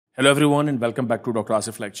Hello everyone and welcome back to doctor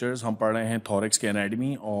Asif lectures. हम पढ़ रहे हैं थॉरेक्स के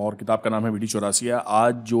एनाटमी और किताब का नाम है चौरासिया।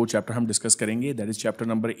 आज जो चैप्टर हम डिस्कस करेंगे that is chapter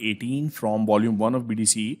number 18 from volume 1 of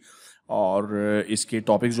BDC. और इसके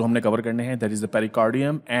टॉपिक्स जो हमने कवर करने हैं that is the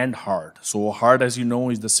pericardium and heart. So heart as you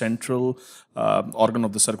know is the central organ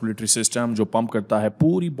of the circulatory system जो pump करता है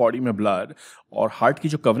पूरी बॉडी में ब्लड। और हार्ट की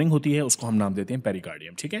जो कवरिंग होती है उसको हम नाम देते हैं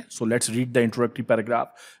पेरिकार्डियम। ठीक है, so let's read the introductory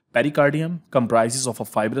paragraph. Pericardium comprises of a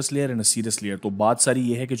fibrous layer and a serous layer. तो बात सारी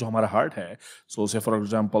ये है कि जो हमारा हार्ट है, सो से for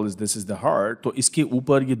example this is the heart, तो इसके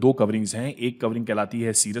ऊपर ये दो कवरिंग्स हैं। एक कवरिंग कहलाती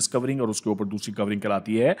है सीरस कवरिंग और उसके ऊपर दूसरी कवरिंग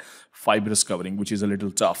कहलाती है fibrous covering which is a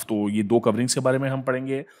little tough. तो ये दो कवरिंग्स के बारे में हम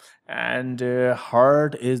पढ़ेंगे। And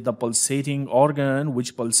heart is the pulsating organ which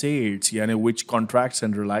pulsates यानी विच कॉन्ट्रैक्ट्स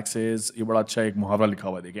एंड रिलैक्सेस। ये बड़ा अच्छा एक मुहावरा लिखा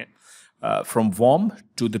हुआ है, देखें, from worm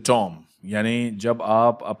to the Tom. यानी जब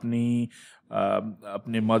आप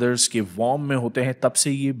अपने मदर्स के वॉर्म में होते हैं तब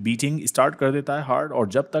से ये बीटिंग स्टार्ट कर देता है हार्ट, और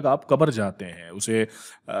जब तक आप कब्र जाते हैं उसे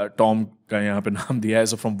टॉम का यहाँ पे नाम दिया है।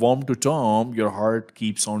 So from worm to Tom your heart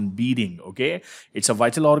keeps on beating. Okay, it's a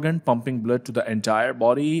vital organ pumping blood to the entire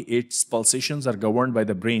body. It's pulsations are governed by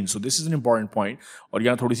the brain. So this is an important point. और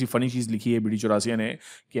यहाँ थोड़ी सी funny चीज़ लिखी है BD Chaurasia ने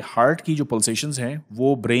कि heart की जो pulsations हैं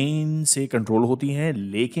वो ब्रेन से कंट्रोल होती हैं,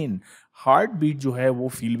 लेकिन हार्ट बीट जो है वो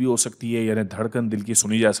फील भी हो सकती है, यानी धड़कन दिल की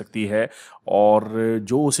सुनी जा सकती है। और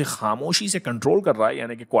जो उसे खामोशी से कंट्रोल कर रहा है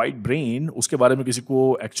यानी कि क्वाइट ब्रेन, उसके बारे में किसी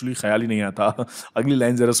को एक्चुअली ख्याल ही नहीं आता। अगली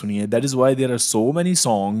लाइन जरा सुनिए। That is why there are so many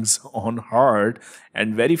songs on heart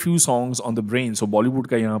and very few songs on the brain. सो बॉलीवुड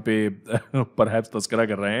का यहाँ पे परहैप्स तस्करा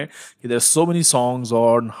कर रहे हैं कि there are so many songs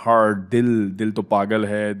on heart. दिल दिल तो पागल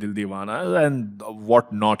है, दिल दीवाना and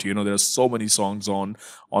what not, you know, there are so many songs on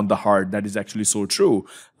the heart. That is actually so true.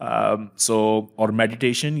 So or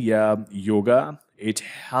meditation, yoga, it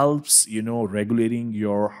helps, regulating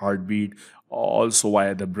your heartbeat also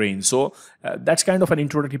via the brain. So that's kind of an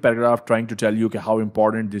introductory paragraph trying to tell you how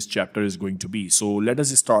important this chapter is going to be. So let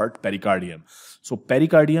us start pericardium. So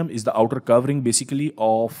pericardium is the outer covering basically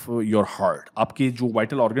of your heart. आपके जो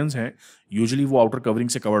vital organs हैं usually वो outer covering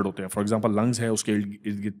से covered होते हैं। For example lungs है, उसके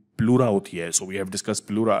इर्द गिर्द प्लूरा होती है। So we have discuss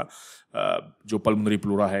pleura, जो पल्मोनरी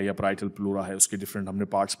प्लूरा है या पैराइटल प्लूरा है, उसके डिफरेंट हमने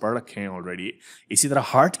पार्ट्स पढ़ रखे हैं ऑलरेडी। इसी तरह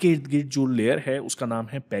हार्ट के इर्द गिर्द जो लेयर है उसका नाम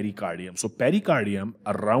है pericardium. So pericardium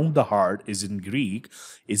around the heart is in Greek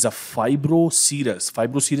is a फाइब्रोसीरस।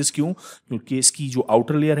 फाइब्रोसीरस क्यों? क्योंकि इसकी जो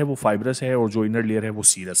आउटर लेयर है वो फाइब्रस है और जो इनर लेयर है वो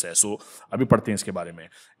सीरस है। सो अभी पढ़ते हैं इसके बारे में।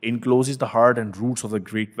 Encloses the heart and roots of the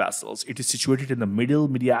great vessels. It is situated in the middle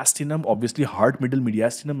mediastinum. Obviously, heart middle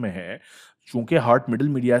mediastinum में है। चूंकि हार्ट मिडिल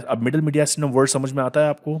मीडियास्टिनम वर्ड समझ में आता है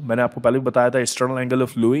आपको। मैंने आपको पहले भी बताया था external angle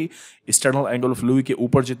of Louis. External angle of Louis के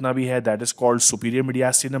ऊपर जितना भी है that is called superior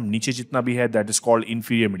mediastinum, नीचे जितना भी है that is called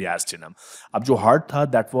inferior mediastinum. अब जो हार्ट था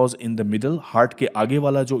that was in the middle. Heart के आगे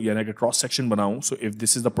वाला जो यानी कि क्रॉस सेक्शन बनाऊं, so if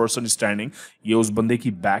this is the person standing, ये उस बंदे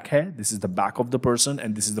की बैक है, this is the back of the person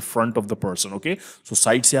and this is the front of the person. Okay, so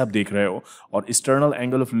side से आप देख रहे हो। और एक्सटर्नल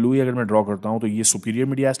एंगल ऑफ लुई अगर मैं ड्रॉ करता हूं तो ये सुपीरियर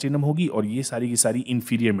मीडियास्टिनम होगी और ये सारी की सारी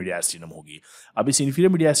इंफीरियर मीडियास्टिनम होगी। अब इस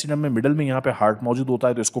इंफीरियर मीडियास्टिनम में मिडल में यहाँ पे हार्ट मौजूद होता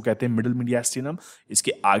है तो इसको कहते हैं मिडल मीडियास्टिनम।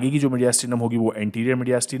 इसके आगे की जो मीडियास्टिनम होगी वो एंटीरियर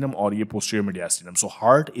मीडियास्टिनम और ये posterior mediastinum. So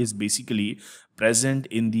heart is basically present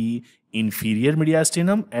in the inferior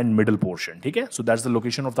mediastinum and middle portion. ठीक है, so that's the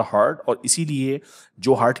location of the heart. और इसीलिए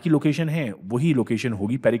जो हार्ट की लोकेशन है वही लोकेशन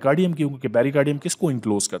होगी पेरिकार्डियम की, क्योंकि पेरिकार्डियम किसको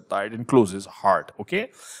इंक्लोज करता है? It encloses heart. Okay,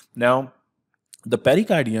 now the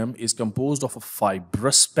pericardium is composed of a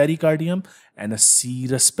fibrous pericardium and a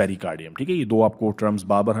serous pericardium. ठीक है, ये दो आपको टर्म्स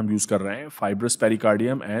बार-बार हम यूज कर रहे हैं, fibrous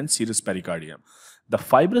pericardium and serous pericardium. The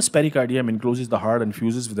fibrous pericardium encloses the heart and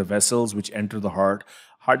fuses with the vessels which enter the heart.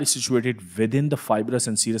 Heart is situated within the fibrous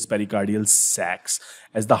and serous pericardial sacs.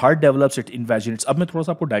 As the heart develops, it invaginates. अब मैं थोड़ा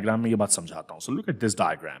सा आपको diagram में ये बात समझाता हूँ. So look at this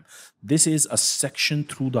diagram. This is a section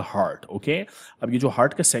through the heart. Okay? अब ये जो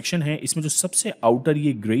heart का section है, इसमें जो सबसे outer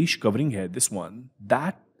ये grayish covering है, this one,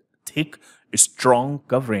 that thick strong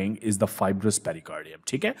covering is the fibrous pericardium.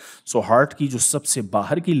 ठीक है, सो हार्ट की जो सबसे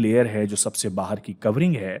बाहर की लेयर है, जो सबसे बाहर की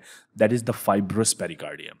कवरिंग है, that is the fibrous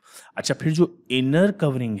pericardium. अच्छा, फिर जो इनर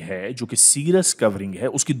कवरिंग है जो कि सीरस कवरिंग है,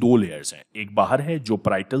 उसकी दो लेयर्स हैं। एक बाहर है जो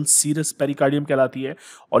पैराइटल सीरस पेरिकार्डियम कहलाती है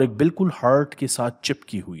और एक बिल्कुल हार्ट के साथ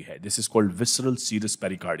चिपकी हुई है, this is called visceral serous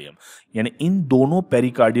pericardium. यानी इन दोनों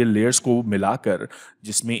पेरिकार्डियल लेयर्स को मिलाकर,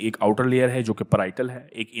 जिसमें एक आउटर लेयर है जो कि पैराइटल है,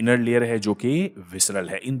 एक इनर लेयर है जो कि विसरल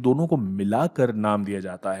है, इन दोनों को मिला मिलाकर नाम दिया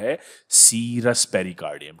जाता है सीरस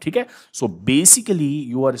पेरिकार्डियम, ठीक है। So basically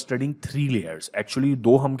you are studying 3 layers, actually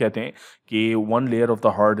 2 हम कहते हैं कि one layer of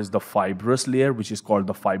the heart is the fibrous layer which is called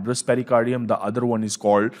the fibrous pericardium, the other one is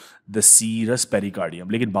called the serous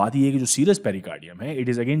pericardium। लेकिन बात ये है कि जो serous pericardium है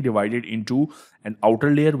it is again divided into an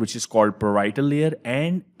outer layer which is called parietal layer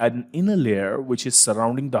and an inner layer which is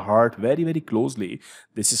surrounding the heart very very closely,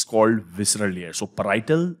 this is called visceral layer। so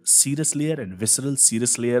parietal serous layer and visceral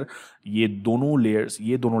serous layer, ये दोनों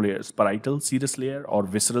layers parietal serous layer और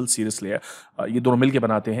visceral serous layer, ये दोनों मिलके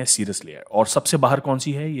बनाते हैं serous layer। और सबसे बाहर कौन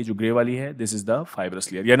सी है, ये जो ग्रे वाली है, this is the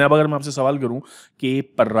fibrous layer. यानी अब अगर मैं आपसे सवाल करूं कि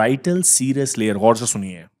parietal serous layer, गौर से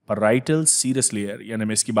सुनिए, parietal serous layer, यानी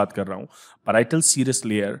मैं इसकी बात कर रहा हूं, parietal serous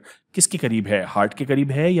layer किसके करीब है, हार्ट के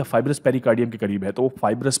करीब है या फाइब्रस पेरिकार्डियम के करीब है, तो वो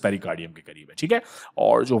फाइब्रस पेरिकार्डियम के करीब है, ठीक है।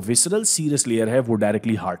 और जो विसरल सीरस लेयर है वो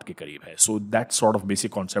डायरेक्टली हार्ट के करीब है। So that sort of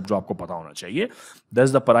basic concept जो आपको पता होना चाहिए।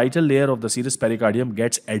 दस the parietal layer of the serous pericardium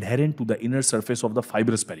gets adherent to the inner surface of the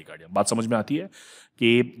fibrous pericardium. बात समझ में आती है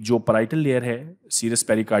कि जो parietal लेयर है सीरस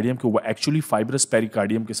पेरिकार्डियम की, वो एक्चुअली फाइब्रस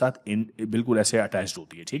पेरिकार्डियम के साथ बिल्कुल ऐसे अटैच्ड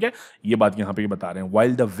होती है, ठीक है। ये बात यहाँ पे बता रहे हैं।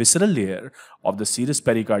 While the visceral layer of the serous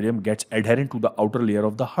pericardium gets adherent to the outer layer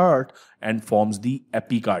of the heart and forms the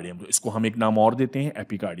epicardium. तो इसको हम एक नाम और देते हैं,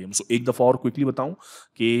 एपिकार्डियम। सो एक दफ़ा और क्विकली बताऊं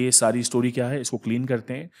कि सारी स्टोरी क्या है, इसको क्लीन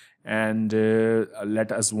करते हैं and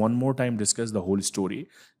let us one more time discuss the whole story.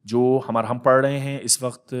 जो हम पढ़ रहे हैं इस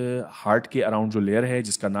वक्त हार्ट के अराउंड जो लेयर है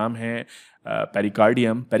जिसका नाम है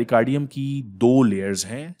पेरिकार्डियम। पेरिकार्डियम की 2 लेयर्स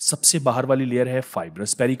हैं। सबसे बाहर वाली लेयर है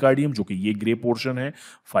फाइब्रस पेरिकार्डियम, जो कि ये ग्रे पोर्शन है,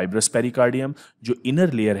 फाइब्रस पेरिकार्डियम। जो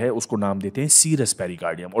इनर लेयर है उसको नाम देते हैं सीरस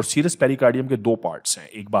पेरिकार्डियम। और सीरस पेरिकार्डियम के 2 पार्ट्स हैं,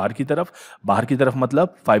 एक बाहर की तरफ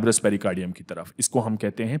मतलब फाइब्रस पेरिकार्डियम की तरफ, इसको हम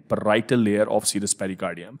कहते हैं parietal layer of serous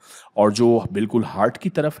pericardium. और जो बिल्कुल हार्ट की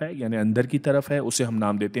तरफ है यानी अंदर की तरफ है उसे हम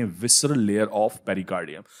नाम देते हैं विसरल लेयर ऑफ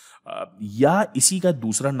पेरिकार्डियम, या इसी का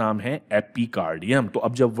दूसरा नाम है एपिकार्डियम। तो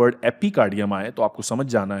अब जब वर्ड एपिकार्डियम आए तो आपको समझ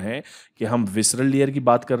जाना है कि हम विसरल लेयर की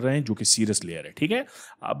बात कर रहे हैं जो कि सीरस लेयर है, ठीक है।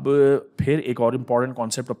 अब फिर एक और इंपॉर्टेंट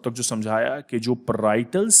कॉन्सेप्ट अब तक जो समझाया कि जो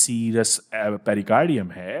parietal सीरस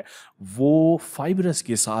पेरिकार्डियम है वो फाइब्रस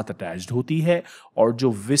के साथ अटैच्ड होती है, और जो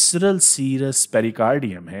विसरल सीरस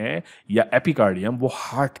पेरिकार्डियम है या एपिकार्डियम वो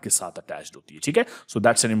हार्ट के साथ अटैच्ड होती है, ठीक है। So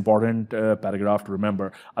that's an important paragraph to remember.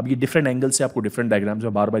 अब ये डिफरेंट एंगल से आपको डिफरेंट डायग्राम्स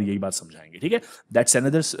में बार बार यही बात समझाएंगे, ठीक है। That's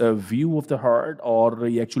another view of the heart. और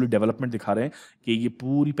ये एक्चुअली डेवलपमेंट दिखा रहे हैं कि ये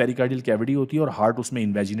पूरी पेरिकार्डियल कैविटी होती है और हार्ट उसमें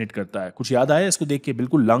इन्वेजिनेट करता है। कुछ याद आया इसको देख के?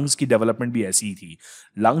 बिल्कुल लंग्स की डेवलपमेंट भी ऐसी ही थी।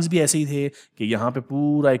 लंग्स भी ऐसे ही थे कि यहाँ पे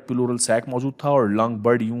पूरा एक प्लूरल सैक मौजूद था और लंग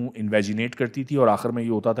बर्ड यूं इन्वेजिनेट करती थी, और आखिर में ये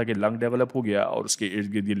होता था कि लंग डेवलप हो गया और उसके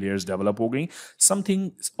इर्द गिर्द ये लेयर्स डेवलप हो गई। Something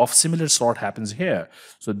of similar sort happens here.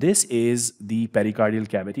 So this is the pericardial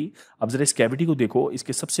cavity. अब जरा इस कैविटी को देखो,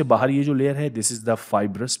 इसके सबसे बाहर ये जो लेयर है this is the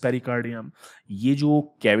fibrous pericardium. ये जो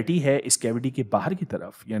कैविटी है इस कैविटी के बाहर की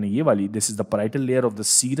तरफ यानी ये वाली, this is the parietal layer of the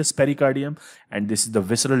serous pericardium and this is the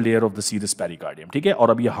visceral layer of the serous pericardium, ठीक है। और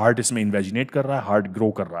अब ये हार्ट इसमें इन्वेजिनेट कर रहा है, हार्ट ग्रो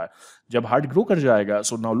कर रहा है। जब हार्ट ग्रो कर जाएगा,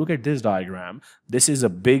 so now look at this diagram, this is a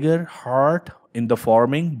bigger heart in the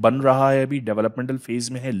forming, बन रहा है, अभी डेवलपमेंटल फेज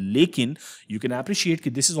में है, लेकिन यू कैन अप्रिशिएट कि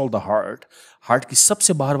this is all the heart. Heart की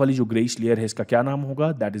सबसे बाहर वाली जो ग्रेइश लेयर है इसका क्या नाम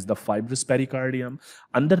होगा? That is the fibrous pericardium.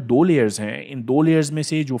 अंदर 2 लेयर्स हैं, इन 2 लेयर्स में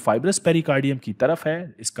से जो फाइब्रस पेरिकार्डियम की तरफ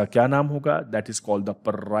है इसका क्या नाम होगा? That is called the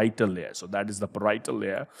parietal layer. So that is the parietal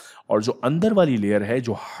layer. और जो अंदर वाली लेयर है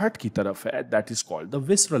जो हार्ट की तरफ है that is called the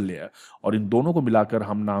visceral layer. और इन दोनों को मिलाकर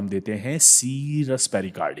हम नाम देते हैं सीरस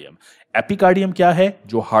पेरिकार्डियम। एपिकार्डियम क्या है?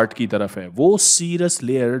 जो हार्ट की तरफ है, वो सीरस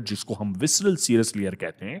लेयर जिसको हम विसरल सीरस लेयर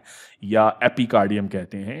कहते हैं या एपिकार्डियम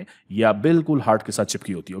कहते हैं, या बिल्कुल हार्ट के साथ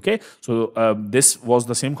चिपकी होती है। Okay, so this was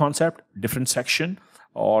the same concept, different section,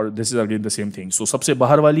 और this is again the same thing. सो सबसे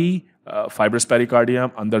बाहर वाली फाइब्रस पेरिकार्डियम,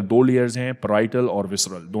 अंदर 2 लेयर्स हैं, parietal और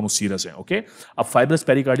विसरल, दोनों सीरस हैं। ओके, अब फाइब्रस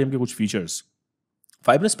पेरिकार्डियम के कुछ features.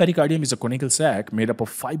 Fibrous pericardium is a conical sac made up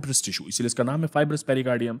of fibrous tissue, इसीलिए इसका नाम है fibrous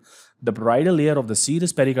pericardium. The parietal layer of the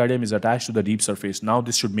serous pericardium is attached to the deep surface. Now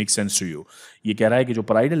this should make sense to you. ये कह रहा है कि जो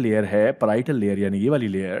parietal layer है, parietal layer यानी ये वाली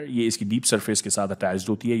लेयर, ये इसकी deep surface के साथ attached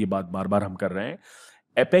होती है। ये बात बार बार हम कर रहे हैं।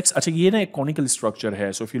 एपेक्स, अच्छा ये ना एक कॉनिकल स्ट्रक्चर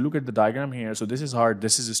है। So if you look at the diagram here, so this is heart,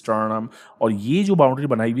 this is sternum, और ये जो बाउंड्री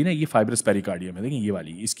बनाई हुई ना ये फाइब्रस पेरिकार्डियम है। देखिए ये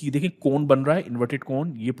वाली, इसकी देखिए कोन बन रहा है, इन्वर्टेड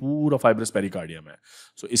कोन, ये पूरा फाइब्रस पेरिकार्डियम है।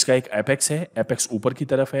 सो इसका एक एपेक्स है, एपेक्स ऊपर की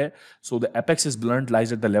तरफ है। So the apex is blunt,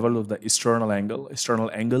 lies at the level of the sternal angle,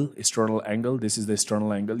 sternal angle, this is the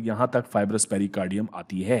sternal angle. यहाँ तक फाइब्रस पेरिकार्डियम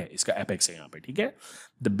आती है, इसका एपेक्स है यहाँ पे, ठीक है।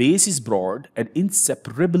 The base is broad and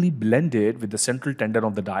inseparably blended with the central tendon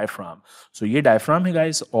of the diaphragm. So ये diaphragm है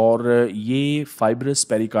गाइस, और ये फाइब्रस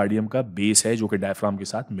पेरिकार्डियम का बेस है जो कि डायफ्राम के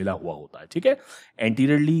साथ मिला हुआ होता है, ठीक है।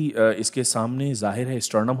 एंटीरियरली इसके सामने जाहिर है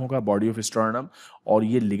स्टर्नम होगा, बॉडी ऑफ स्टर्नम, और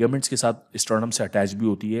ये लिगामेंट्स के साथ स्टर्नम से अटैच भी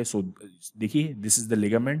होती है। सो देखिए, दिस इज द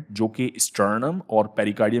लिगामेंट जो कि स्टर्नम और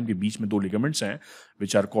पेरिकार्डियम के बीच में दो लिगामेंट्स हैं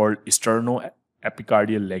which are called sterno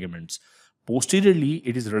epicardial ligaments. Posteriorly,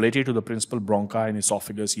 it is related to the principal bronchi and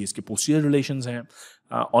esophagus. ये इसके posterior relations हैं.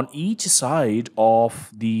 On each side of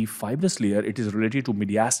the fibrous layer, it is related to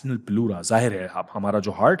mediastinal pleura. जाहिर है अब हमारा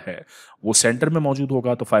जो heart है वो सेंटर में मौजूद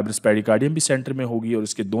होगा, तो फाइब्रस पेरिकार्डियम भी सेंटर में होगी, और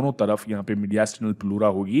इसके दोनों तरफ यहाँ पे mediastinal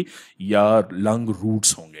pleura होगी या लंग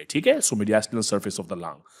रूट्स होंगे, ठीक है। सो mediastinal surface of the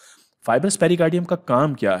lung. Fibrous pericardium का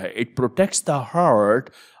काम क्या है? It protects the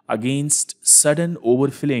heart against sudden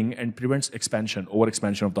overfilling and prevents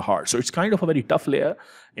overexpansion of the heart. So it's kind of a very tough layer.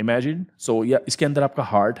 Imagine. So yeah, इसके अंदर आपका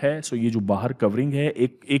heart है. So ये जो बाहर कवरिंग है,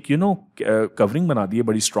 एक कवरिंग बना दी है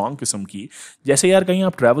बड़ी स्ट्रॉन्ग किस्म की. जैसे यार कहीं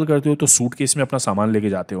आप ट्रैवल करते हो तो सूटकेस में अपना सामान लेके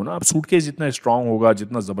जाते हो ना. अब सूटकेस जितना स्ट्रॉन्ग होगा,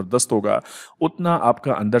 जितना ज़बरदस्त होगा, उतना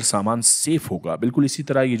आपका अंदर सामान सेफ होगा. बिल्कुल इसी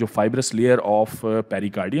तरह ये जो फाइब्रस लेयर ऑफ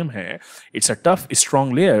पेरिकार्डियम है, it's a tough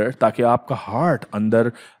strong layer, ताकि आपका हार्ट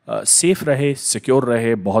अंदर सेफ रहे, सिक्योर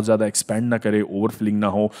रहे, बहुत ज़्यादा एक्सपेंड ना करे, ओवरफिलिंग ना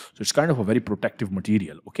हो. So it's kind of a very protective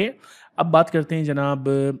material. Okay, अब बात करते हैं जनाब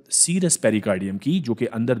सीरस पेरिकार्डियम की, जो कि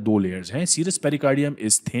अंदर दो लेयर्स हैं. Serous pericardium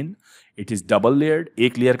is thin, it is double layered.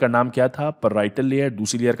 एक लेयर का नाम क्या था? Parietal layer.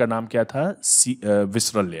 दूसरी लेयर का नाम क्या था?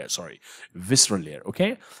 Visceral layer. Visceral layer.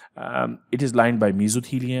 Okay, it is lined by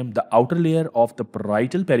mesothelium. The outer layer of the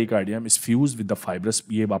parietal pericardium is fused with the fibrous.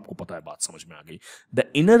 ये आपको पता है, बात समझ में आ गई. The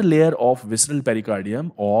inner layer of visceral pericardium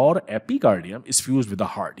or epicardium is fused with the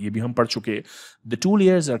heart. ये भी हम पढ़ चुके. The two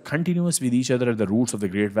layers are continuous with each other at the roots of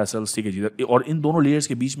the great vessels. ठीक है जी. और इन दोनों layers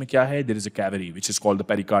के बीच में क्या है? There is a cavity which is called the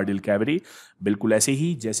pericardial cavity. बिल्कुल ऐसे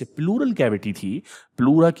ही जैसे pleural cavity थी,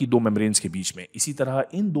 प्लूरा की दो मेम्ब्रेन्स के बीच में, इसी तरह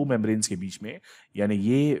इन दो मेम्ब्रेन्स के बीच में, यानी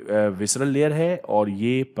ये विसरल लेयर है और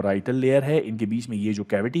ये पैराइटल लेयर है, इनके बीच में ये जो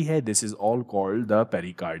कैविटी है, this is all called the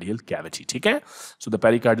pericardial cavity. ठीक है. So the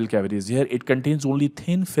pericardial cavity is here. It contains only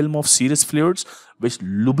thin film of serous fluids which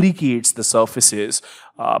lubricates the surfaces,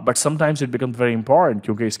 but sometimes it becomes very important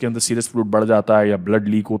क्योंकि इसके अंदर serous fluid बढ़ जाता है या blood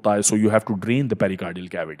leak होता है, so you have to drain the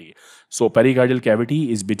pericardial cavity. So pericardial cavity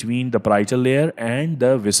is between the parietal layer and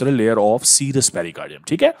the visceral layer of serous pericardium.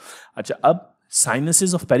 ठीक है. अच्छा, अब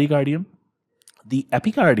sinuses of pericardium. The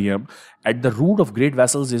epicardium at the root of great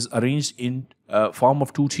vessels is arranged in form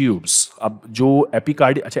of two tubes. अब जो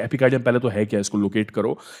epicardium, अच्छा epicardium पहले तो है क्या, इसको लोकेट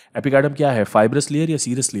करो. एपिकार्डियम क्या है? फाइब्रस लेयर या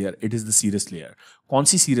serous layer? It is the serous layer. कौन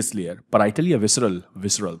सी सीरस लेयर? पैराइटल या विसरल?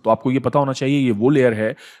 विसरल. तो आपको ये पता होना चाहिए, ये वो लेयर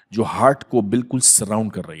है जो हार्ट को बिल्कुल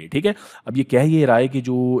सराउंड कर रही है. ठीक है. अब ये कह ये रहा है कि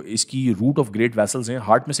जो इसकी रूट ऑफ ग्रेट वेसल्स हैं,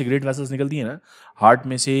 हार्ट में से ग्रेट वेसल्स निकलती है ना, हार्ट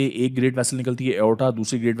में से एक ग्रेट वेसल निकलती है एओर्टा,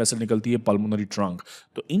 दूसरी ग्रेट वेसल निकलती है पल्मोनरी ट्रंक.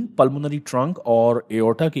 तो इन पल्मोनरी ट्रंक और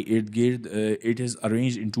एओर्टा के इर्द गिर्द it is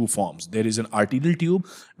arranged in two forms. There is an arterial tube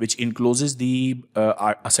which encloses the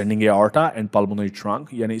ascending aorta and pulmonary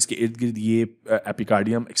trunk, यानी इसके इर्द गिर्द ये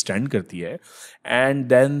एपिकार्डियम एक्सटेंड करती है.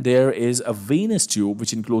 And then there is a venous tube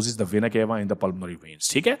which encloses the vena cava and the pulmonary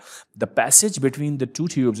veins. ठीक है. The passage between the two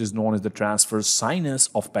tubes is known as the transverse sinus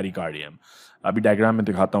of pericardium. अभी diagram में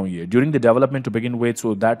दिखाता हूँ ये. During the development to begin with, so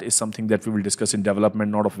that is something that we will discuss in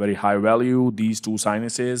development, not of very high value. These two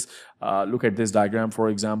sinuses, look at this diagram for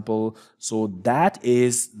example. So that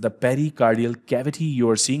is the pericardial cavity.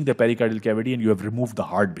 You are seeing the pericardial cavity and you have removed the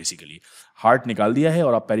heart basically. Heart निकाल दिया है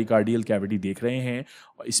और आप pericardial cavity देख रहे हैं.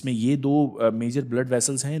 इसमें ये दो मेजर ब्लड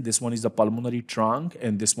वेसल्स हैं. This one is the pulmonary trunk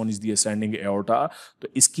and this one is the ascending aorta. तो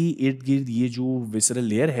इसकी इर्द गिर्द ये जो विसरल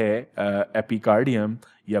लेयर है एपिकार्डियम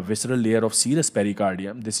या visceral layer of serous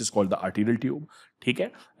pericardium, this is called the arterial tube. ठीक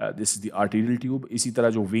है. This is the arterial tube. इसी तरह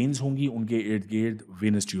जो वेन्स होंगी उनके इर्द गिर्द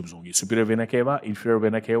वेनस ट्यूब्स होंगी. Superior vena cava, inferior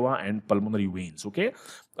vena cava and pulmonary veins. Okay.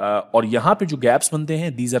 और यहाँ पे जो गैप्स बनते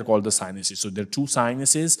हैं, these are called the sinuses. So there to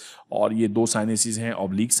sinuses, और ये दो साइनसेस हैं,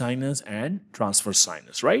 oblique sinus and transverse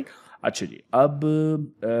sinus. Right. अच्छा जी, अब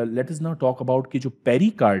let us now talk about कि जो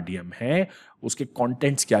पेरिकार्डियम है उसके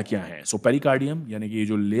कंटेंट्स क्या क्या हैं. सो पेरिकार्डियम यानी कि ये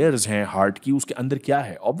जो लेयर्स हैं हार्ट की, उसके अंदर क्या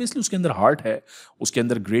है? ऑब्वियसली उसके अंदर हार्ट है, उसके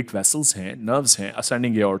अंदर ग्रेट वेसल्स हैं, नर्व्स हैं,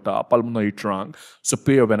 ascending aorta, pulmonary trunk,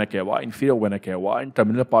 superior vena cava, inferior vena cava and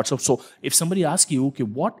terminal parts of. So if somebody ask you कि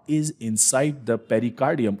what is inside the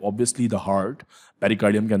pericardium, obviously the heart.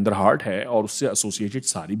 Pericardium के अंदर heart है और उससे associated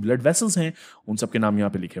सारी blood vessels हैं, उन सब के नाम यहाँ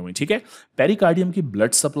पे लिखे हुए हैं. ठीक है. पेरिकार्डियम की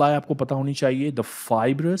ब्लड सप्लाई आपको पता होनी चाहिए. The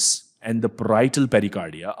fibrous and the parietal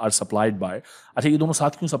pericardia are supplied by. अच्छा, ये दोनों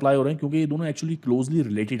साथ क्यों सप्लाई हो रहे हैं? क्योंकि ये दोनों एक्चुअली क्लोजली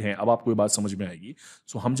रिलेटेड हैं. अब आपको ये बात समझ में आएगी.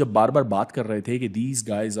 सो हम जब बार बार बात कर रहे थे कि these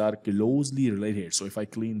guys are closely related. So if I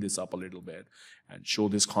clean this up a little bit and show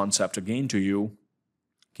this concept again to you.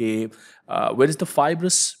 कि where is the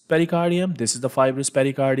fibrous pericardium? This is the fibrous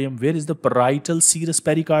pericardium. Where is the parietal serous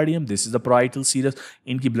pericardium? This is the parietal serous.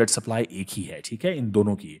 इनकी blood supply एक ही है, ठीक है, इन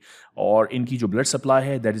दोनों की. और इनकी जो ब्लड सप्लाई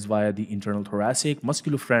है that is via the internal thoracic,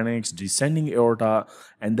 musculopharynx, descending aorta,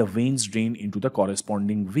 and the veins drain into the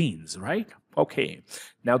corresponding veins, right? Okay.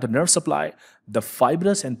 Now the nerve supply, the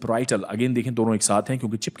fibrous and parietal, again देखें दोनों एक साथ हैं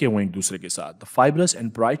क्योंकि चिपके हुए हैं एक दूसरे के साथ. The fibrous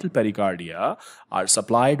and parietal pericardia are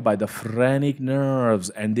supplied by the phrenic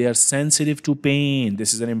nerves and they are sensitive to pain.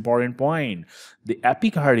 This is an important point. The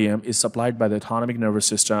epicardium is supplied by the autonomic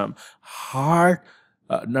nervous system, autonomic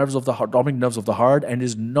nerves of the heart, and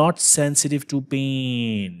is not sensitive to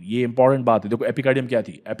pain. ये important बात है. देखो epicardium क्या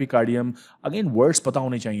थी? Epicardium, again words पता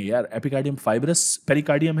होने चाहिए यार. Epicardium fibrous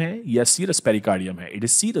pericardium है या serous pericardium है? It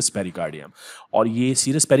is serous pericardium. और ये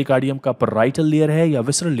serous pericardium का parietal layer है या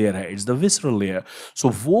visceral layer है? It's the visceral layer.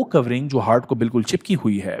 So वो covering जो heart को बिल्कुल चिपकी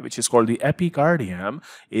हुई है, which is called the epicardium,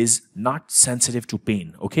 is not sensitive to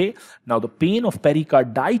pain. Okay. Now the pain of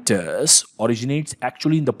pericarditis originates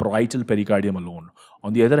actually in the parietal pericardium alone.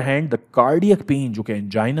 On the other hand, the cardiac pain, जो कि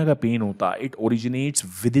angina का pain होता है, it originates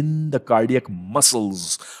within the cardiac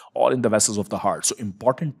muscles or in the vessels of the heart. So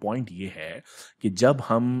important point ये है कि जब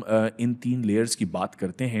हम इन तीन layers की बात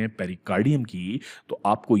करते हैं pericardium की, तो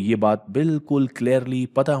आपको ये बात बिल्कुल clearly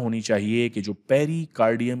पता होनी चाहिए कि जो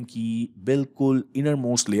pericardium की बिल्कुल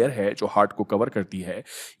innermost layer है, जो heart को cover करती है,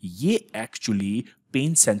 ये actually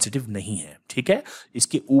पेन सेंसिटिव नहीं है, ठीक है.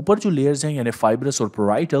 इसके ऊपर जो लेयर्स हैं यानी फाइब्रस और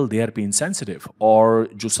parietal, they are pen sensitive. और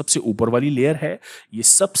जो सबसे ऊपर वाली लेयर है, ये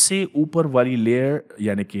सबसे ऊपर वाली लेयर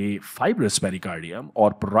यानी कि फाइब्रस पेरिकार्डियम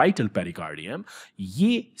और parietal पेरिकार्डियम,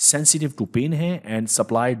 ये सेंसिटिव टू पेन है and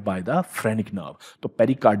supplied by the phrenic nerve. तो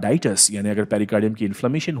पेरिकार्डाइटिस यानी अगर पेरिकार्डियम की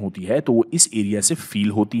इन्फ्लेमेशन होती है तो वो इस एरिया से फील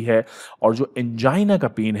होती है, और जो एंजाइना का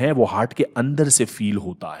पेन है वो हार्ट के अंदर से फील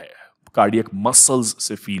होता है, कार्डियक मसल्स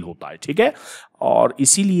से फील होता है, ठीक है. और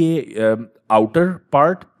इसीलिए आउटर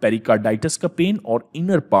पार्ट पेरिकार्डाइटिस का पेन और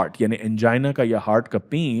इनर पार्ट यानी एंजाइना का या हार्ट का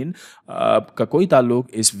पेन का कोई ताल्लुक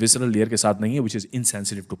इस विसरल लेयर के साथ नहीं है, which is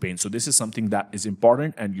insensitive to pen. So this is something that is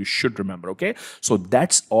important and you should remember. Okay, so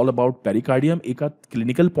that's all about pericardium. एक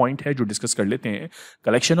क्लिनिकल पॉइंट है जो डिस्कस कर लेते हैं.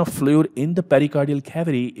 Collection of fluid in the pericardial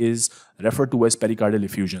cavity is refer to as pericardial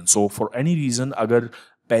effusion. So for any reason अगर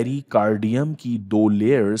pericardium की दो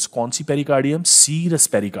layers, कौन सी पेरिकार्डियम? Serous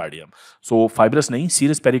pericardium. सो फाइब्रस नहीं,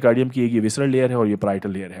 सीरस पेरिकार्डियम की एक ये विसरल लेयर है और ये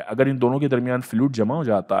parietal लेयर है. अगर इन दोनों के दरमियान फ्लूइड जमा हो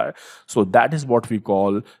जाता है, so that is what we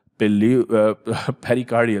call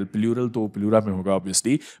pericardial, plural तो प्लूरा में होगा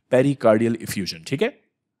ऑब्वियसली, पेरिकार्डियल इफ्यूजन, ठीक है.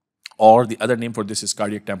 और the other name for this is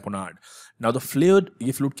cardiac टैम्पोनाड. Now the fluid,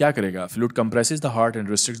 ये fluid क्या करेगा? Fluid compresses the heart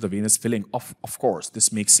and restricts the venous filling. Of course, this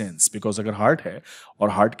makes sense because अगर heart है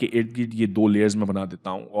और heart के इर्द गिर्द ये दो layers में बना देता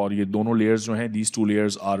हूँ और ये दोनों layers जो हैं, these two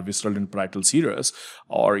layers are visceral and parietal serous,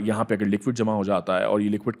 और यहाँ पे अगर liquid जमा हो जाता है और ये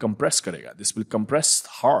liquid compress करेगा, this will compress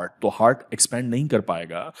heart, तो heart expand नहीं कर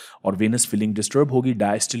पाएगा और venous filling disturb होगी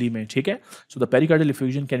diastole में, ठीक है. So the pericardial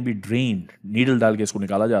effusion can be drained, needle डाल के इसको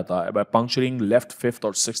निकाला जाता है by puncturing left,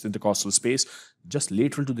 fifth or sixth intercostal space just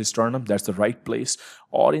lateral to the sternum, that's the right place,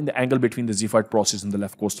 or in the angle between the xiphoid process and the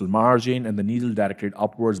left costal margin, and the needle directed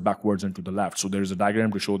upwards, backwards, and to the left. So there is a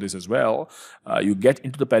diagram to show this as well. You get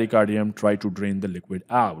into the pericardium, try to drain the liquid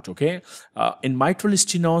out, okay? In mitral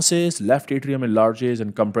stenosis, left atrium enlarges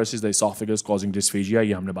and compresses the esophagus, causing dysphagia.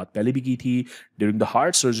 ये हमने बात पहले भी की थी. During the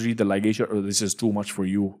heart surgery, the ligation, this is too much for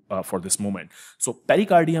you for this moment. So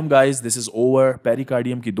pericardium, guys, this is over.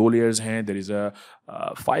 Pericardium की दो layers हैं. There is a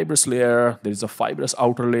fibrous layer, there is a fibrous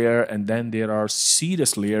outer layer, and then there are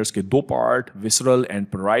serous layers के दो part, visceral and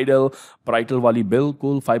parietal. Parietal वाली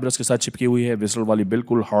बिल्कुल fibrous के साथ चिपकी हुई है, visceral वाली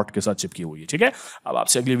बिल्कुल heart के साथ चिपकी हुई है, ठीक है. अब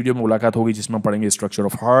आपसे अगली वीडियो में मुलाकात होगी जिसमें पढ़ेंगे structure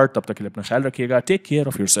of heart. तब तक के लिए अपना ख्याल रखिएगा. Take care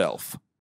of yourself.